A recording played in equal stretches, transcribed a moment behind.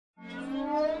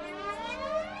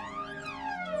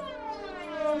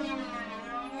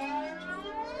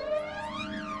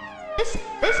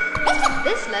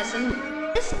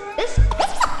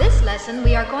This lesson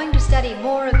we are going to study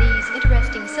more of these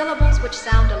interesting syllables which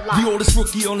sound alike. The oldest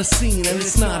rookie on the scene, and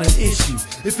it's not an issue.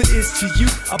 If it is to you,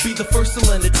 I'll be the first to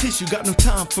lend a tissue. Got no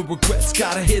time for regrets,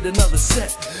 gotta hit another set.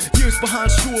 Years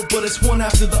behind, sure, but it's one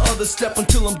after the other. Step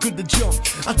until I'm good to jump.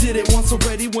 I did it once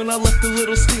already when I left the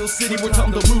little steel city where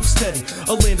time to move steady.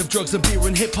 A land of drugs and beer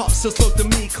and hip-hop still spoke to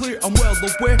me clear. I'm well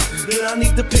aware that I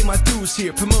need to pay my dues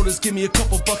here. Promoters give me a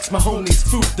couple bucks, my home needs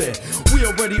food there. We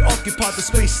already occupied the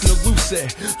space in the loose air.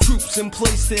 Troops in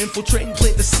place to infiltrate and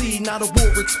plant the seed. Not a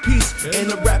war, it's peace, and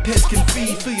the rap heads can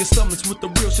feed. Fill your stomachs with the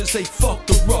real shit, say fuck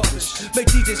the rubbish. Make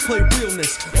DJs play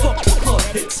realness, fuck the club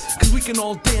hits. Cause we can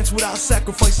all dance without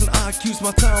sacrificing IQs.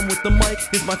 My time with the mic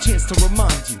is my chance to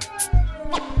remind you.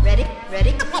 Ready?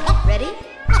 Ready? Ready?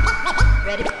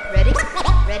 Ready? Ready?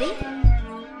 Ready?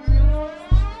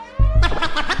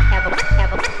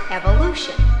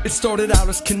 Evolution. It started out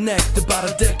as Connect about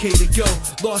a decade ago.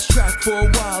 Lost track for a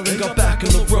while and got back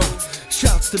on the road.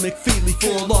 Shouts to McFeely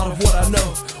for a lot of what I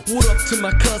know. What up to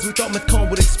my cuz, we thought Metcon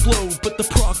would explode, but the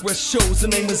progress shows the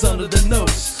name is under the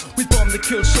nose. We bombed the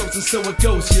kill shows and so it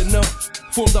goes, you know.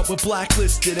 Formed up with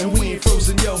Blacklisted and we ain't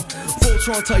frozen, yo.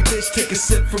 Voltron type bitch, take a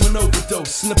sip from an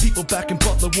overdose. And the people back in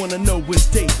Butler wanna know where's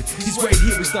David. He's right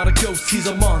here, he's not a ghost, he's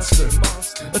a monster.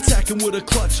 Attacking with a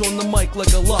clutch on the mic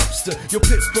like a lobster. Your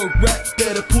Pittsburgh rap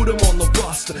better put him on the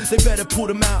roster. They better put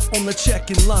him out on the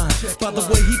checking line. By the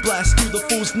way he blasts through the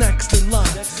fools next in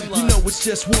line. You know it's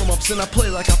just warm-ups and I play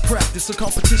like I practice. So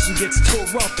competition gets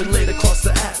tore up and laid across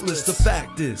the atlas. The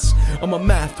fact is, I'm a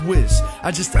math whiz.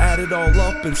 I just add it all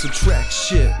up and subtract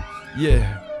shit.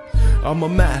 Yeah, I'm a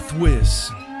math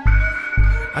whiz.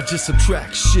 I just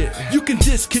subtract shit. You can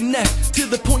disconnect to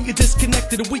the point you're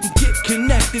disconnected, and we can get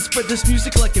connected. Spread this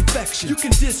music like infection. You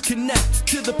can disconnect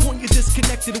to the point you're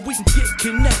disconnected, and we can get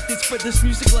connected. Spread this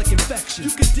music like infection.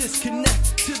 You can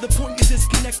disconnect to the point you're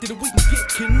disconnected, and we can get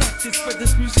connected. Spread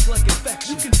this music like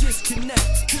infection. You can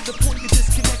disconnect to the point you're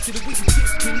disconnected, and we can get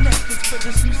connected. Spread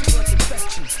this music like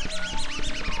infection.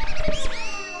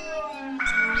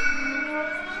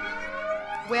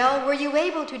 Well, were you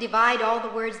able to divide all the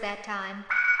words that time?